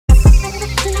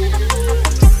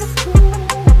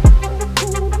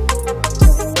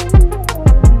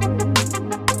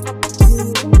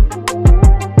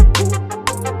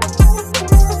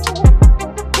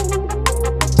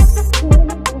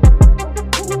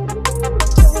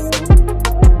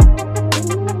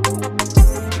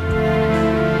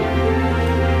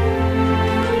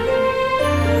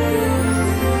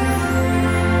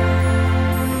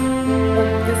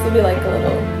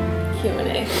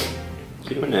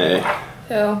Hey.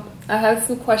 So, I have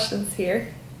some questions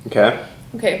here. Okay.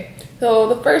 Okay, so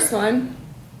the first one,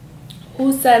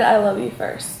 who said I love you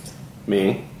first?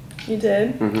 Me. You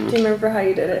did? Do you remember how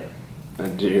you did it? I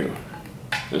do.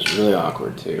 It was really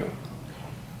awkward too.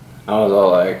 I was all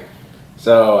like,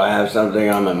 so I have something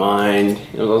on my mind.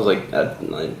 It was like at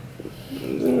the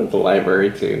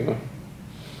library too.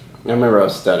 I remember I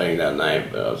was studying that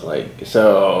night, but I was like,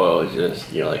 so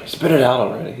just, you know, like, spit it out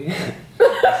already.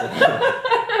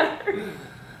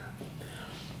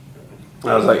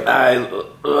 I was like, I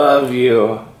love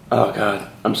you. Oh God,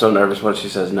 I'm so nervous when she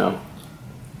says no.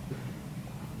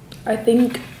 I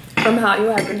think from how you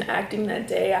had been acting that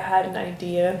day, I had an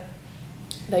idea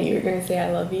that you were going to say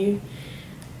I love you.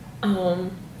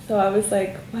 So I was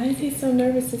like, why is he so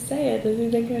nervous to say it? Does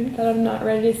he think that I'm not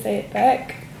ready to say it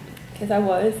back? Because I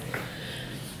was.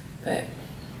 But,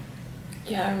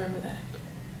 yeah, I remember that.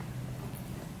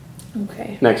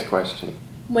 Okay. Next question.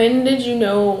 When did you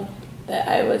know that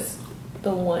I was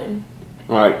the one?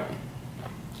 Alright.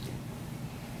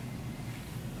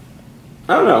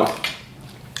 I don't know.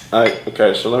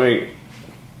 Okay, so let me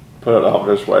put it off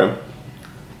this way.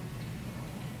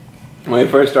 When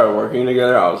we first started working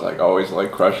together, I was like always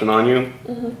like crushing on you.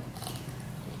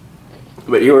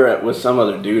 But you were with some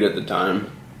other dude at the time,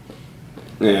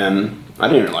 and I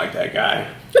didn't even like that guy.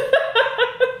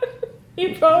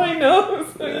 He probably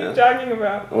knows what you're talking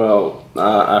about. Well,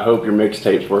 I hope your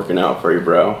mixtape's working out for you,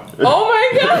 bro. Oh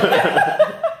my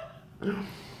God!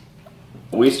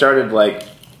 We started like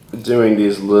doing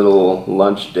these little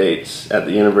lunch dates at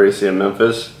the University of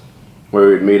Memphis, where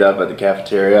we'd meet up at the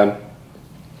cafeteria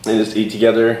and just eat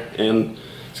together. And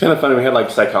it's kind of funny, we had like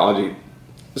psychology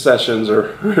sessions,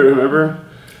 or remember?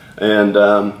 And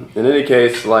in any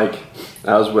case, like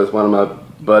I was with one of my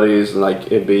buddies, and like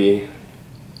it'd be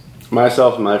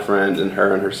myself and my friend and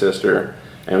her sister,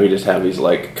 and we just have these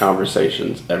like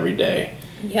conversations every day.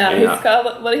 Yeah,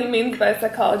 what he means by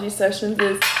psychology sessions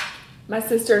is my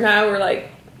sister and I were like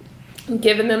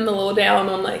giving them the lowdown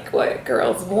on like what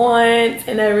girls want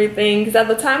and everything, because at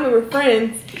the time we were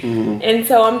friends. And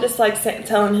so I'm just like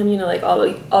telling him, you know, like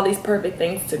all these perfect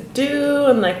things to do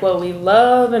and like what we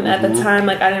love. And at the time,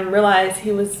 like I didn't realize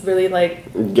he was really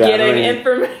like getting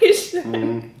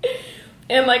information.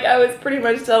 And like I was pretty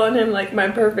much telling him like my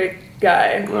perfect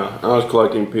guy. Well, I was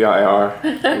collecting PIR,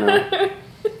 you know,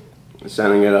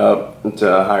 sending it up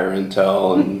to higher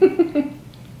intel, and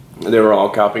they were all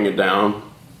copying it down.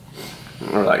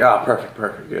 And we're like, oh,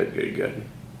 perfect, good.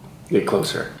 Get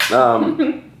closer.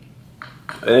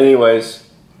 Anyways,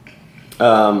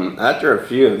 after a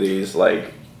few of these,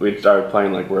 like we started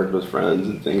playing like Words with Friends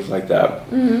and things like that.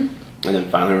 And then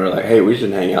finally we were like, hey, we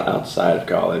should hang out outside of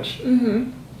college.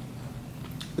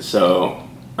 So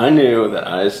I knew that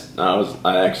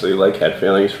I actually like had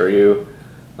feelings for you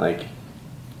like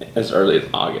as early as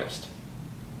August.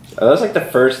 That was like the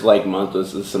first like month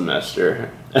of the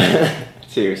semester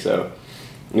too, so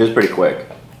it was pretty quick.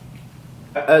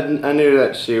 I knew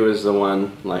that she was the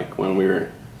one, like when we were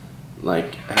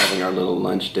like having our little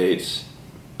lunch dates.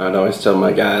 I'd always tell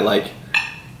my guy like,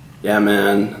 yeah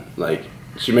man, like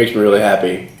she makes me really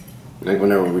happy, like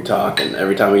whenever we talk, and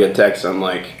every time we get texts I'm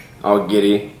like all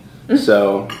giddy.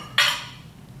 So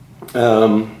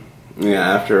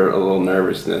yeah, after a little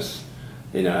nervousness,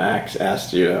 you know, I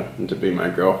asked you to be my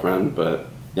girlfriend, but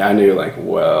yeah, I knew like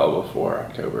well before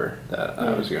October that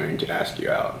I was going to ask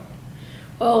you out.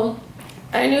 Well,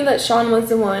 I knew that Sean was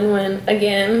the one when,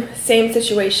 again, same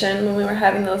situation when we were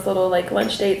having those little like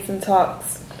lunch dates and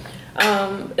talks.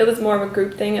 It was more of a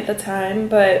group thing at the time,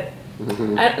 but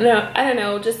I don't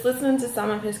know, just listening to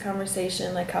some of his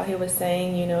conversation, like how he was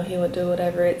saying, you know, he would do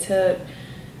whatever it took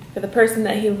for the person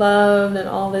that he loved and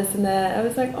all this and that. I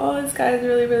was like, oh, this guy's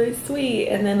really, really sweet.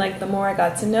 And then like the more I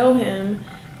got to know him,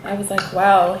 I was like,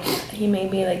 wow, he may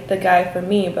be like the guy for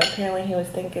me, but apparently he was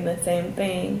thinking the same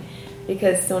thing,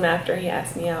 because soon after he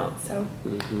asked me out. So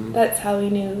that's how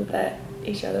we knew that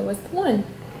each other was the one.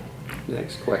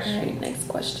 Next question. All right, next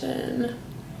question.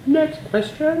 Next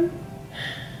question.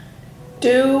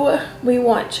 Do we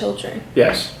want children?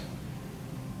 Yes.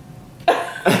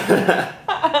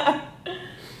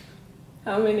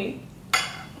 How many?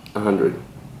 100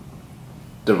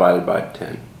 divided by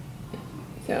 10.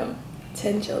 So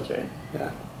 10 children.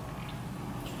 Yeah.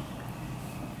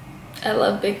 I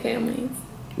love big families.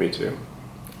 Me too.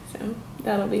 So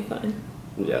that'll be fun.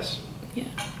 Yes. Yeah.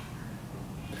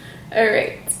 All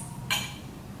right.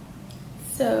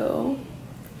 So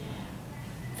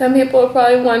some people will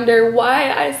probably wonder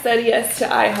why I said yes to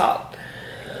IHOP.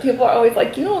 People are always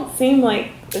like, you don't seem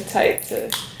like the type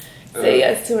to say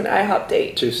yes to an IHOP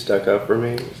date. Too stuck up for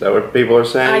me? Is that what people are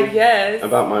saying? I guess.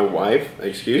 About my wife?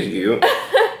 Excuse you.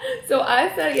 So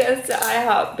I said yes to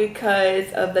IHOP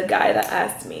because of the guy that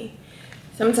asked me.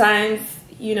 Sometimes,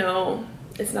 you know,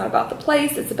 it's not about the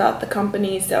place, it's about the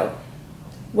company. So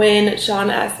when Sean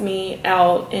asked me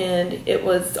out and it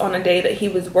was on a day that he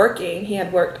was working, he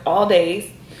had worked all days,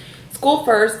 school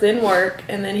first, then work,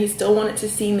 and then he still wanted to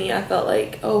see me. I felt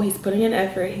like, oh, he's putting in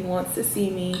effort, he wants to see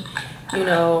me, you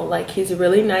know, like he's a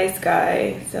really nice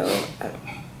guy. So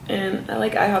and I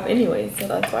like IHOP anyway, so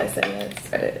that's why I said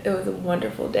yes. It was a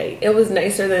wonderful date. It was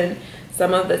nicer than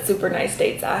some of the super nice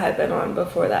dates I had been on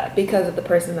before that because of the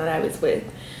person that I was with.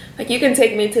 Like, you can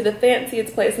take me to the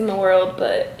fanciest place in the world,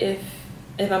 but if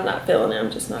I'm not feeling it,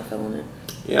 I'm just not feeling it.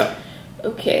 Yeah.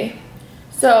 Okay.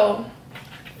 So,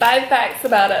 5 facts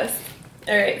about us.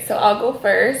 All right, so I'll go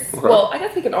first. Okay. Well, I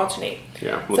guess we can alternate.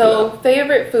 Yeah. So,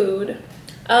 favorite food.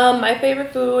 My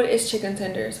favorite food is chicken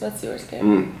tenders. What's yours,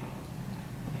 Kim?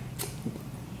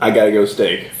 I gotta go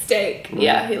steak. Steak.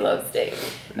 Yeah, he loves steak.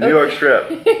 New York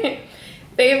strip.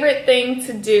 Favorite thing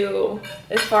to do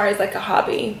as far as like a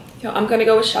hobby. You know, I'm gonna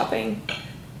go with shopping.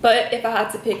 But if I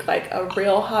had to pick like a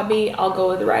real hobby, I'll go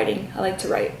with writing. I like to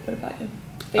write. What about you?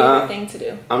 Favorite thing to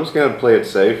do? I'm just gonna play it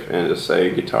safe and just say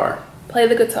guitar. Play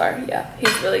the guitar, yeah.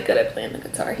 He's really good at playing the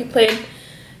guitar. He played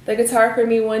the guitar for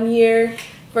me one year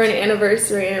for an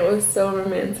anniversary and it was so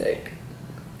romantic.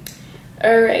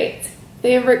 Alright.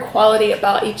 Favorite quality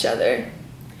about each other.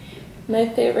 My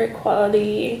favorite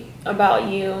quality about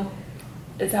you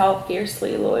is how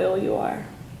fiercely loyal you are.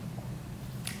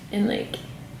 And like,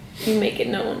 you make it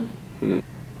known.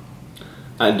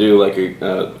 I do like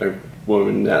a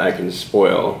woman that I can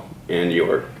spoil, and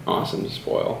you're awesome to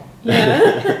spoil.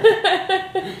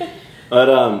 Yeah.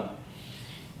 But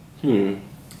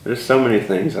there's so many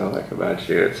things I like about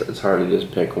you. It's hard to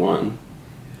just pick one.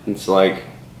 It's like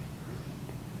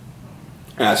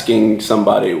asking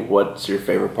somebody what's your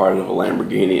favorite part of a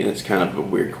Lamborghini, and it's kind of a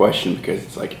weird question because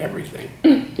it's like everything.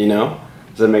 You know?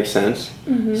 Does that make sense?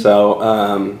 Mm-hmm. So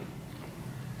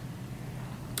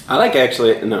I like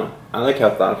how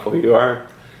thoughtful you are.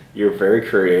 You're very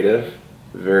creative,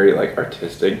 very like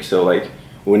artistic. So like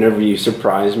whenever you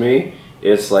surprise me,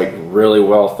 it's like really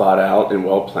well thought out and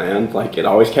well planned. Like it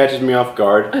always catches me off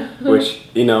guard, which,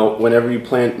 you know, whenever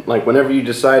you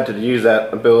decide to use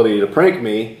that ability to prank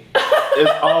me,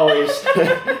 it's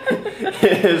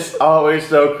always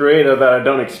so creative that I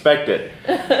don't expect it.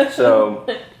 So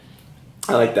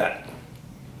I like that.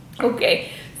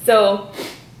 Okay. So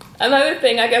another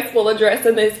thing I guess we'll address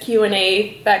in this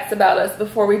Q&A, facts about us,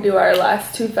 before we do our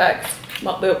last 2 facts,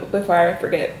 before I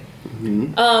forget.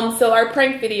 Mm-hmm. So our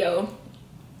prank video,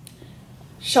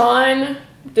 Sean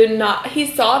he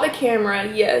saw the camera,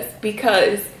 yes,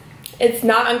 because it's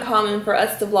not uncommon for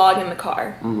us to vlog in the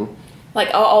car. Mm-hmm. Like,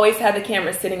 I'll always have the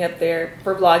camera sitting up there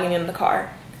for vlogging in the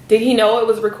car. Did he know it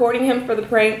was recording him for the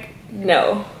prank?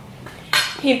 No.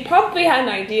 He probably had an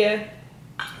idea,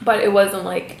 but it wasn't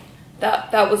like,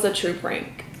 that was a true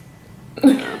prank.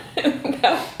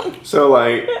 So,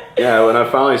 like, yeah, when I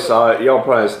finally saw it, y'all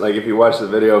probably, like, if you watch the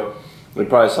video, we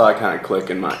probably saw it kind of click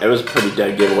in my, it was a pretty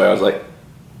dead giveaway. I was like,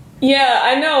 yeah,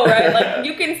 I know, right? Like,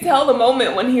 you can tell the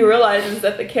moment when he realizes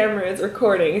that the camera is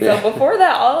recording. So before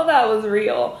that, all of that was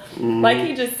real. Mm-hmm. Like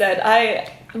he just said,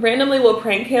 I randomly will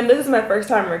prank him. This is my first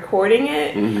time recording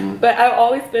it. Mm-hmm. But I've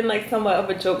always been like somewhat of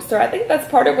a jokester. I think that's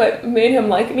part of what made him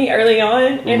like me early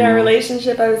on in our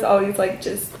relationship. I was always like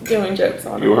just doing jokes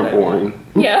on him. You weren't boring.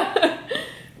 Yeah.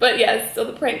 But yes, so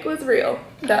the prank was real.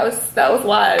 That was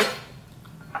live.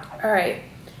 All right.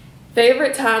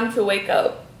 Favorite time to wake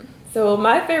up. So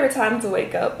my favorite time to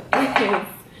wake up is,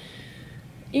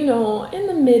 you know, in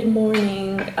the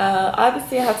mid-morning.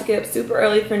 Obviously, I have to get up super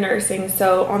early for nursing.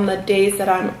 So on the days that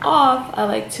I'm off, I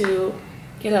like to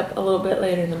get up a little bit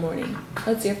later in the morning.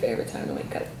 What's your favorite time to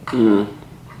wake up?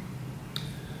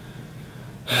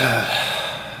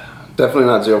 Definitely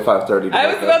not 05:30.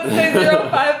 I was about to say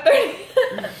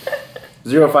 05:30.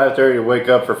 05:30 to wake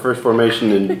up for first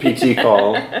formation and PT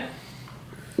call.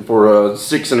 For a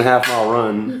 6.5 mile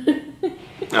run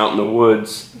out in the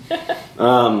woods.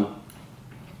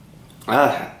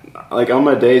 Like on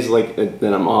my days like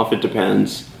that I'm off, it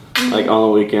depends. Like on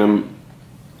the weekend,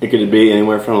 it could be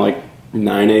anywhere from like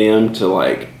 9 a.m. to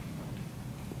like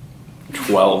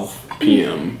 12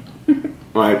 p.m.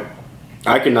 Like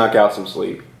I can knock out some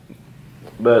sleep,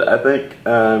 but I think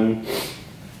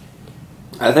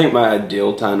my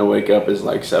ideal time to wake up is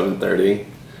like 7:30.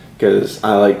 Because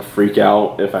I like freak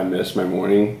out if I miss my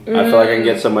morning. I feel like I can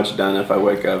get so much done if I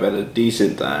wake up at a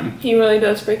decent time. He really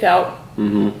does freak out.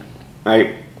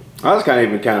 I I was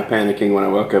kind of panicking when I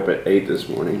woke up at 8 this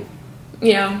morning.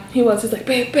 Yeah, he was just like,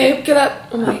 babe, get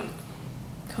up. I'm like,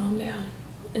 calm down.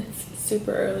 It's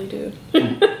super early, dude.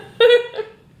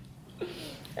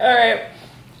 All right.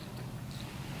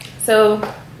 So,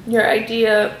 your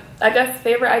idea, I guess,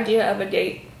 favorite idea of a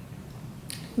date.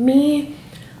 Me,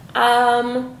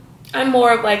 I'm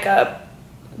more of like a,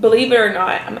 believe it or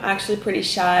not, I'm actually pretty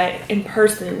shy in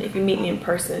person, if you meet me in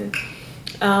person.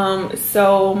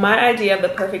 So my idea of the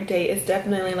perfect date is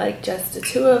definitely like just the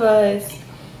two of us,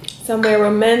 somewhere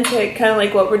romantic, kind of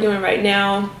like what we're doing right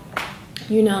now.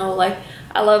 You know, like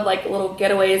I love like little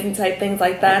getaways and type things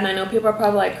like that. And I know people are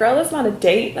probably like, girl, that's not a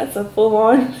date, that's a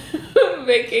full-on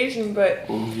vacation. But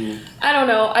I don't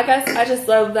know, I guess I just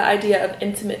love the idea of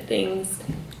intimate things,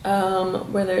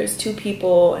 where there's two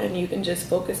people and you can just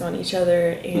focus on each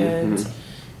other, and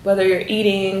whether you're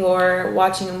eating or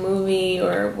watching a movie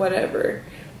or whatever.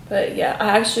 But yeah,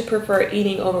 I actually prefer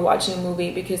eating over watching a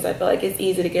movie because I feel like it's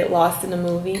easy to get lost in a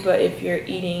movie, but if you're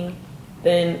eating,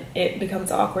 then it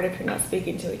becomes awkward if you're not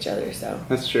speaking to each other. So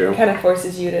that's true. It kind of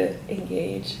forces you to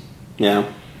engage. Yeah.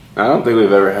 I don't think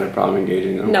we've ever had a problem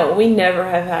engaging though. No, we never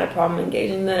have had a problem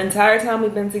engaging. The entire time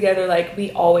we've been together, like,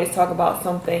 we always talk about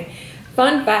something.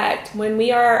 Fun fact, when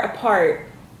we are apart,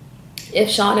 if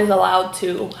Sean is allowed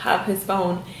to have his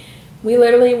phone, we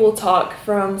literally will talk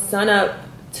from sun up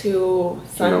to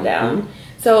sundown.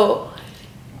 So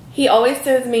he always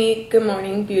sends me good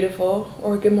morning beautiful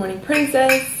or good morning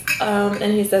princess,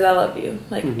 and he says I love you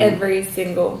like every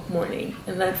single morning,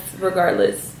 and that's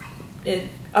regardless if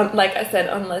like I said,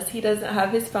 unless he doesn't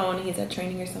have his phone, he's at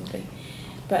training or something,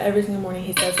 but every single morning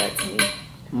he says that to me.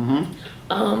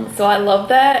 So I love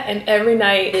that, and every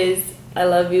night is I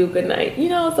love you, good night, you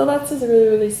know, so that's just really,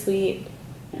 really sweet.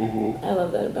 I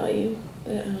love that about you.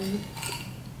 But,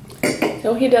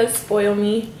 so he does spoil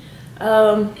me.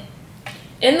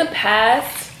 In the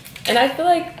past, and I feel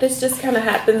like this just kind of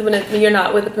happens when you're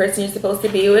not with the person you're supposed to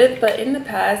be with, but in the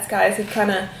past, guys have kind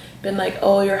of been like,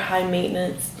 oh, you're high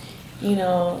maintenance, you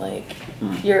know, like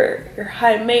you're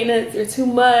high maintenance, you're too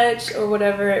much or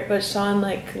whatever, but Sean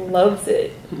like loves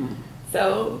it.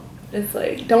 So it's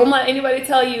like, don't let anybody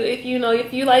tell you, if you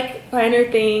like finer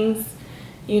things,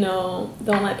 you know,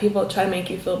 don't let people try to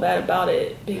make you feel bad about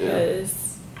it,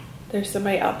 because there's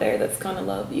somebody out there that's gonna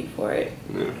love you for it,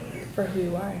 for who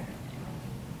you are.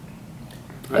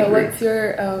 So what's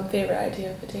your favorite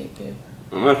idea of a date, babe?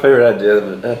 My favorite idea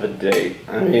of a date,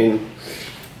 I mean,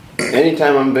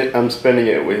 anytime I'm spending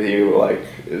it with you, like,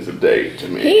 is a date to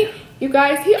me. You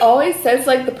guys, he always says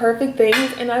like the perfect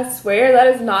things, and I swear that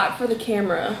is not for the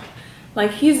camera.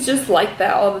 Like, he's just like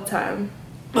that all the time.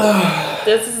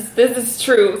 This is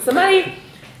true. Somebody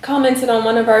commented on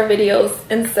one of our videos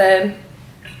and said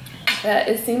that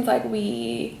it seems like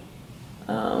we,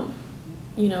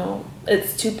 you know,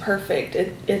 it's too perfect.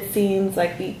 It seems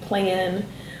like we plan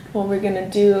what we're gonna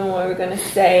do and what we're gonna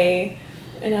say,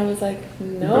 and I was like,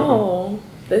 no,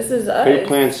 this is us. We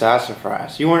planned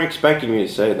sassafras. You weren't expecting me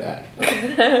to say that.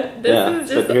 This is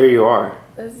just, but here you are.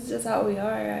 This is just how we are,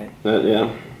 right?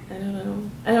 Yeah.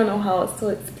 I don't know how else to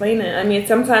explain it. I mean,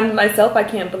 sometimes myself, I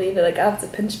can't believe it. Like, I have to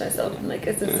pinch myself. I'm like,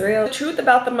 is this real? The truth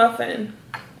about the muffin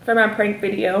from our prank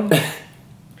video.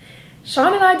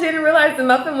 Sean and I didn't realize the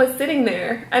muffin was sitting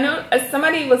there. I know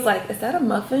somebody was like, is that a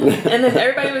muffin? And then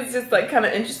everybody was just like kind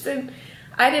of interested.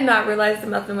 I did not realize the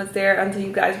muffin was there until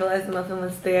you guys realized the muffin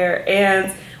was there.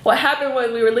 And what happened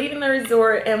was we were leaving the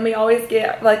resort, and we always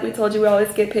get, like we told you, we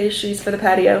always get pastries for the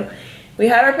patio. We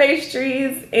had our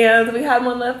pastries, and we had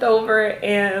one left over,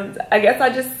 and I guess I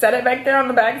just set it back there on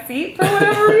the back seat for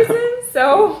whatever reason.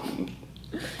 So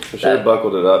I should have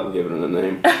buckled it up and given it a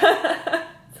name.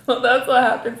 So that's what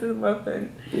happened to the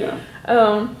muffin. Yeah.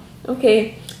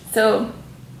 Okay. So,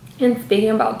 and speaking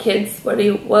about kids, what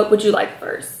would you like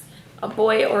first, a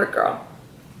boy or a girl?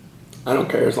 I don't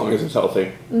care as long as it's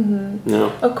healthy.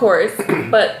 No. Of course,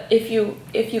 but if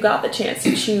you got the chance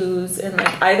to choose, and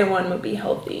like either one would be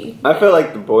healthy. I feel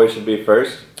like the boy should be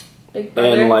first. Big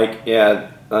brother. And like,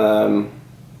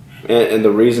 and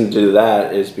the reason to do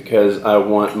that is because I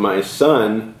want my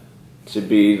son to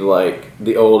be like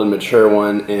the old and mature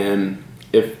one, and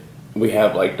if we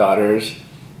have like daughters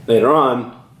later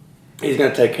on, he's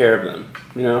gonna take care of them.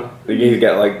 You know, he's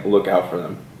got like look out for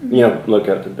them. You know, look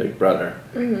up to big brother.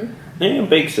 And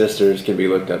big sisters can be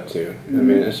looked up to. I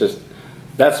mean, it's just,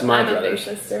 that's my brothers. I'm a big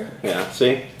sister. Yeah,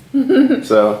 see?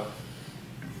 So.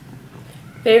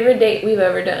 Favorite date we've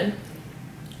ever done?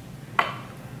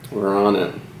 We're on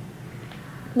it.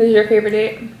 This is your favorite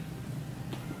date?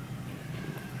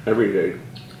 Every day.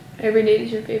 Every date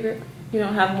is your favorite? You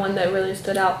don't have one that really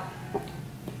stood out?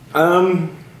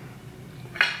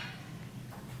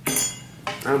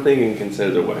 I don't think you can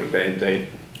consider the wedding day a date.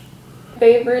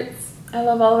 Favorites. I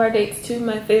love all of our dates too.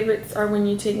 My favorites are when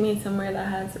you take me somewhere that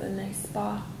has a nice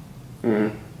spa.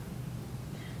 Mm.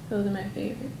 Those are my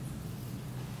favorites.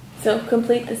 So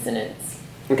complete the sentence.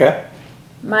 Okay.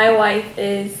 My wife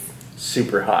is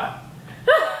super hot.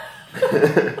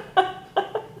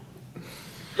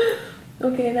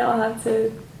 Okay, now I'll have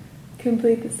to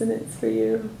complete the sentence for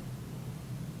you.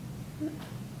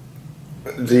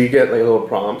 Do you get like little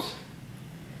prompts?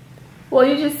 Well,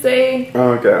 you just say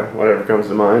Okay, whatever comes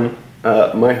to mind.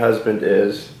 My husband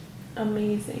is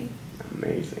amazing.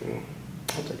 amazing.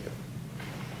 I'll take it.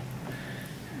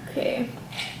 Okay.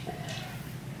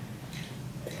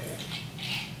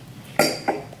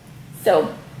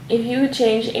 So, if you could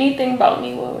change anything about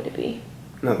me, what would it be?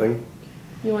 Nothing.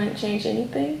 You wouldn't change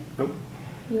anything? Nope.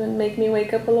 You wouldn't make me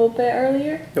wake up a little bit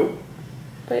earlier? Nope.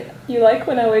 But you like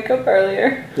when I wake up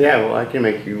earlier. Yeah, well, I can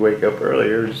make you wake up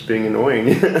earlier just being annoying.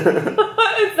 Is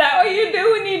that what you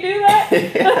do when you do that?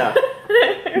 Yeah.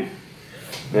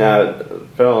 Yeah, I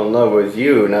fell in love with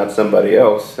you, not somebody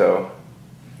else, so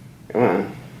come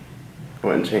on. I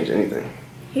wouldn't change anything.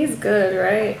 He's good,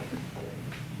 right?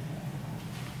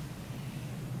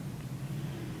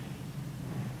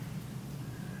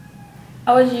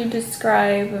 How would you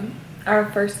describe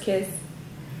our first kiss?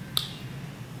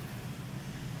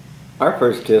 Our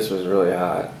first kiss was really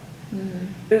hot.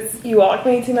 You walked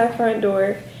me to my front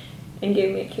door and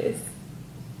gave me a kiss.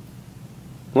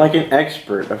 Like an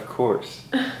expert, of course.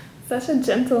 Such a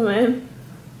gentleman.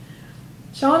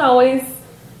 Sean always,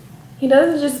 he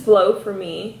doesn't just blow for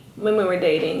me when we were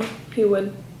dating. He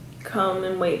would come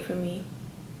and wait for me.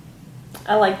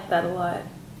 I liked that a lot.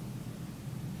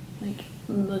 Like,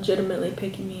 legitimately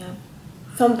picking me up.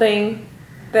 Something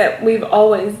that we've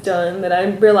always done that I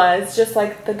realized, just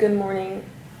like the good morning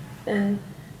and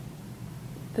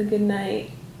the good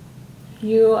night,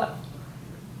 you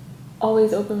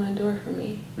always open my door for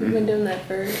me. You've been doing that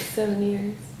for 7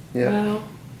 years. Yeah. Wow.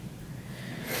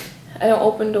 I don't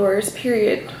open doors,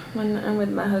 period, when I'm with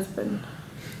my husband.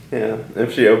 Yeah,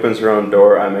 if she opens her own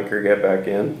door, I make her get back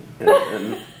in.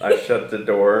 And I shut the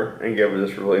door and give her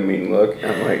this really mean look. And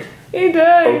I'm like, He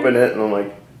does. open it, and I'm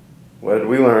like, what did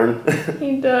we learn?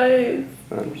 He does.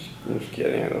 I'm just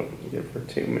kidding. I don't give her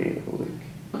too mean of a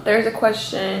look. There's a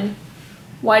question.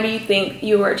 Why do you think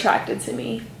you were attracted to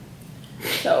me?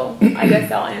 So I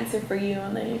guess I'll answer for you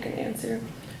and then you can answer.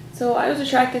 So I was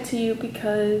attracted to you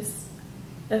because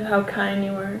of how kind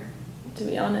you were, to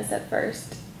be honest, at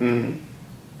first. Mm-hmm.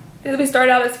 Because we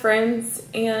started out as friends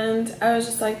and I was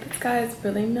just like, this guy is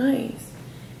really nice,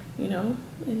 you know?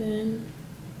 And then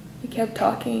we kept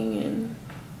talking and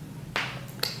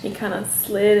he kind of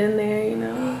slid in there, you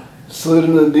know? Slid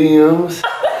in the DMs.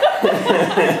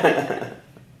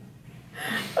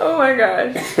 Oh my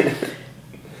gosh.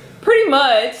 Pretty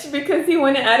much, because he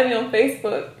went and added me on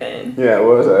Facebook and Yeah, it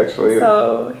was actually.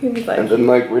 so he was like, And then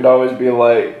like we'd always be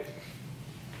like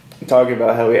talking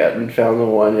about how we hadn't found the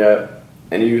one yet,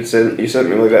 and you sent me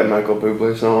like that Michael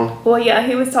Bublé song. well, yeah,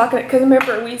 he was talking, because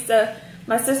remember we used to,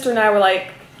 my sister and I were like,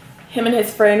 him and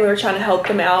his friend, we were trying to help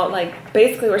them out, like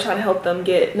basically we're trying to help them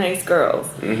get nice girls.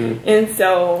 Mm-hmm. And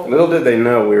so Little did they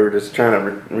know we were just trying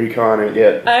to recon and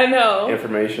get I know.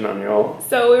 information on y'all.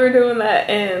 So we were doing that,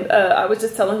 and I was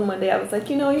just telling him one day, I was like,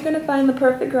 you know, you're gonna find the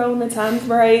perfect girl when the time's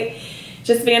right.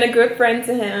 Just being a good friend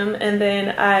to him. And then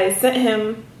I sent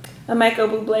him a Michael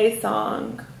Bublé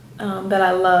song that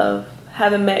I love,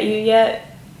 Haven't Met You Yet.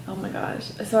 Oh my gosh.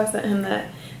 So I sent him that.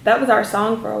 That was our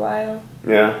song for a while.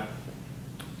 Yeah.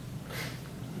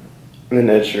 And then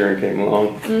Ed Sheeran came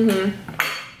along. Mm-hmm.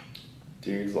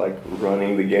 Dude's like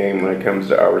running the game when it comes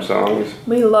to our songs.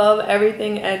 We love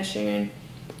everything Ed Sheeran.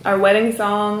 Our wedding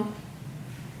song,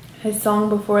 his song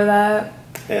before that.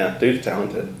 Yeah, dude's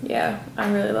talented. Yeah, I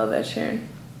really love Ed Sheeran.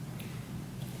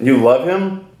 You love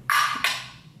him?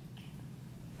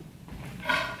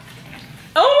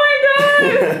 Oh my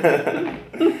god!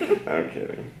 I'm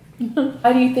kidding.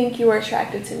 Why do you think you were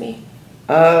attracted to me?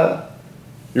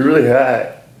 You're really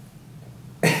hot.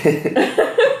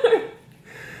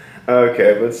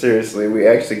 Okay, but seriously, we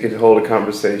actually could hold a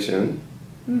conversation.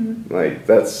 Mm-hmm. Like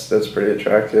that's pretty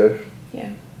attractive.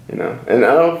 Yeah. You know, and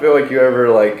I don't feel like you ever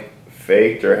like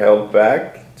faked or held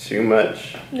back too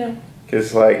much. No.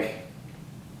 Cause like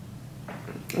I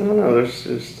don't know, there's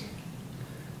just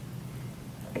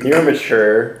you're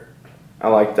mature. I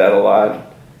like that a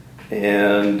lot,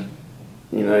 and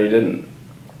you know you didn't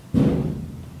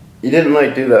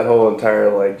like do that whole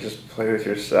entire like just play with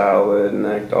your salad and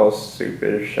act all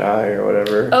stupid or shy or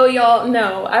whatever. Oh, y'all,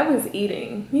 no, I was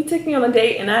eating. You took me on a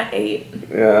date and I ate.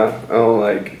 Yeah, I'm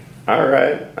like, all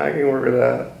right, I can work with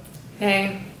that.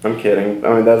 Hey. I'm kidding.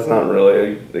 I mean, that's not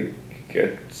really a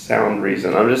good sound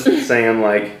reason. I'm just saying,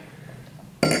 like,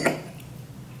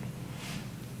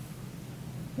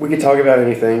 we could talk about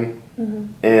anything,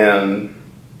 and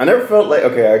I never felt like,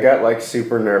 okay, I got, like,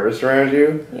 super nervous around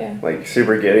you. Yeah. Like,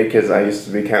 super giddy, because I used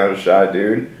to be kind of a shy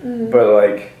dude. But,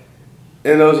 like,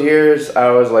 in those years, I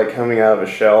was, like, coming out of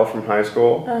a shell from high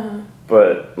school.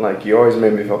 But, like, you always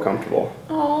made me feel comfortable.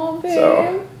 Oh, babe.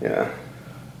 So, yeah.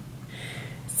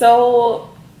 So,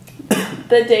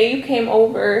 the day you came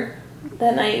over,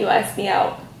 that night you asked me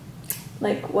out.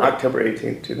 Like, what? October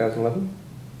 18th, 2011.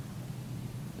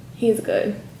 He's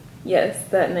good. Yes,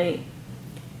 that night.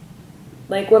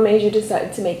 Like, what made you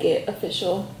decide to make it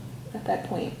official at that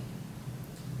point?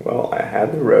 Well, I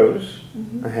had the rose,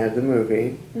 I had the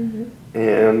movie,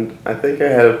 and I think I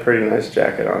had a pretty nice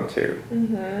jacket on too.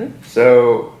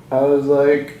 So I was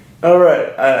like, all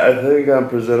right, I think I'm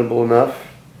presentable enough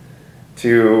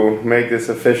to make this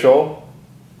official.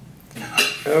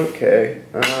 Okay.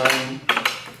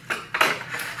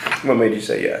 What made you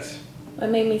say yes? What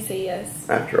made me say yes?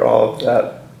 After all of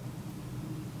that?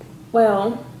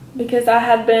 Well, because I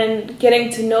had been getting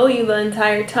to know you the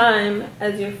entire time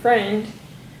as your friend,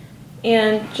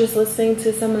 and just listening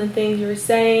to some of the things you were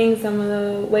saying, some of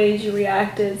the ways you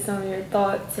reacted, some of your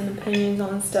thoughts and opinions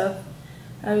on stuff,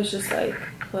 I was just like,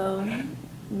 well,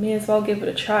 may as well give it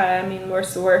a try. I mean,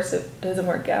 worse to worse, it doesn't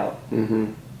work out.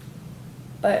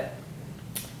 But,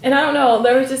 and I don't know,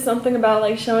 there was just something about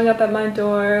like showing up at my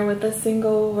door with a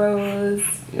single rose.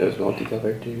 It was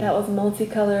multicolored too. That was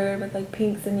multicolored with like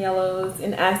pinks and yellows,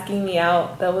 and asking me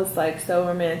out. That was like so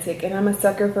romantic. And I'm a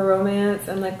sucker for romance.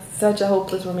 I'm like such a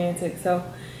hopeless romantic. So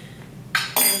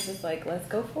I was just like, let's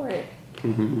go for it.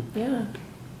 Yeah.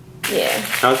 Yeah.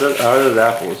 How are those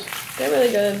apples? They're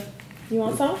really good. You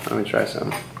want some? Let me try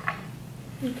some.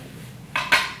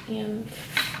 And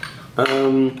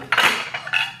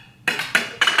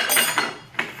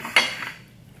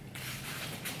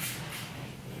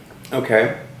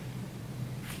okay.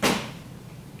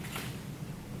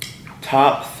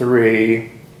 Top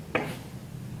three.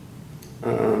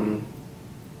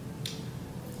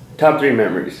 Top three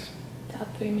memories.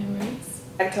 top 3 memories.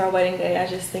 Back to our wedding day, I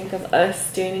just think of us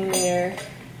standing there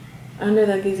under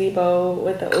the gazebo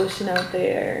with the ocean out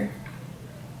there,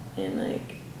 and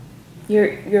like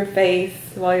your face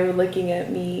while you're looking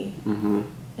at me,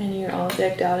 and you're all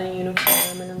decked out in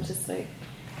uniform, and I'm just like,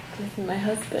 this is my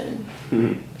husband.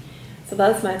 So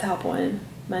that's my top one.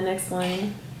 My next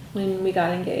one, when we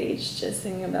got engaged, just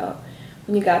thinking about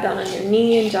when you got down on your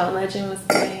knee and John Legend was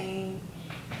playing.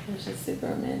 It was just super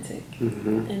romantic.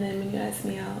 And then when you asked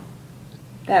me out,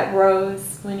 that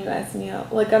rose when you asked me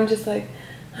out, like I'm just like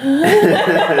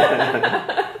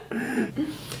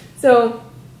So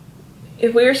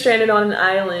if we were stranded on an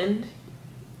island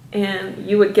and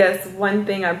you would guess one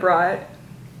thing I brought,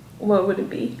 what would it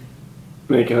be?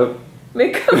 Makeup.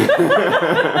 Makeup.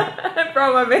 I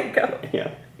brought my makeup.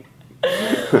 Yeah.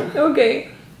 Okay.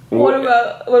 What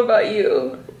about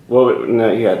you? Well,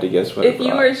 no, you had to guess what. If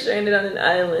you were stranded on an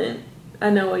island, I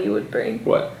know what you would bring.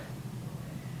 What?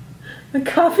 A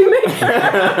coffee maker.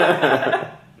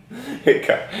 A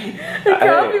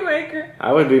coffee maker.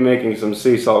 I would be making some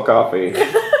sea salt coffee.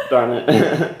 Darn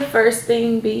it. First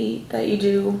thing be that you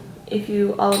do if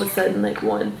you all of a sudden like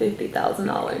won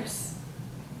 $50,000.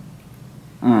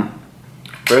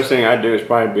 First thing I'd do is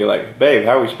probably be like, babe,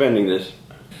 how are we spending this?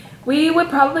 We would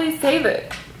probably save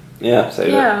it. Yeah, save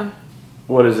it. Yeah.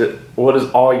 What is it? What is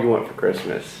all you want for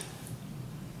Christmas?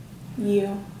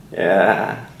 You.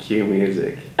 Yeah, cue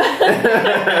music. Alright,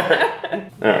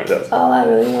 that's all I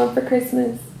really want for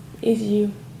Christmas is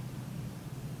you.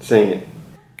 Sing it.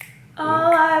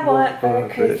 All I want for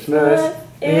Christmas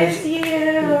is you.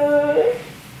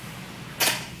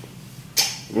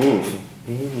 Mm.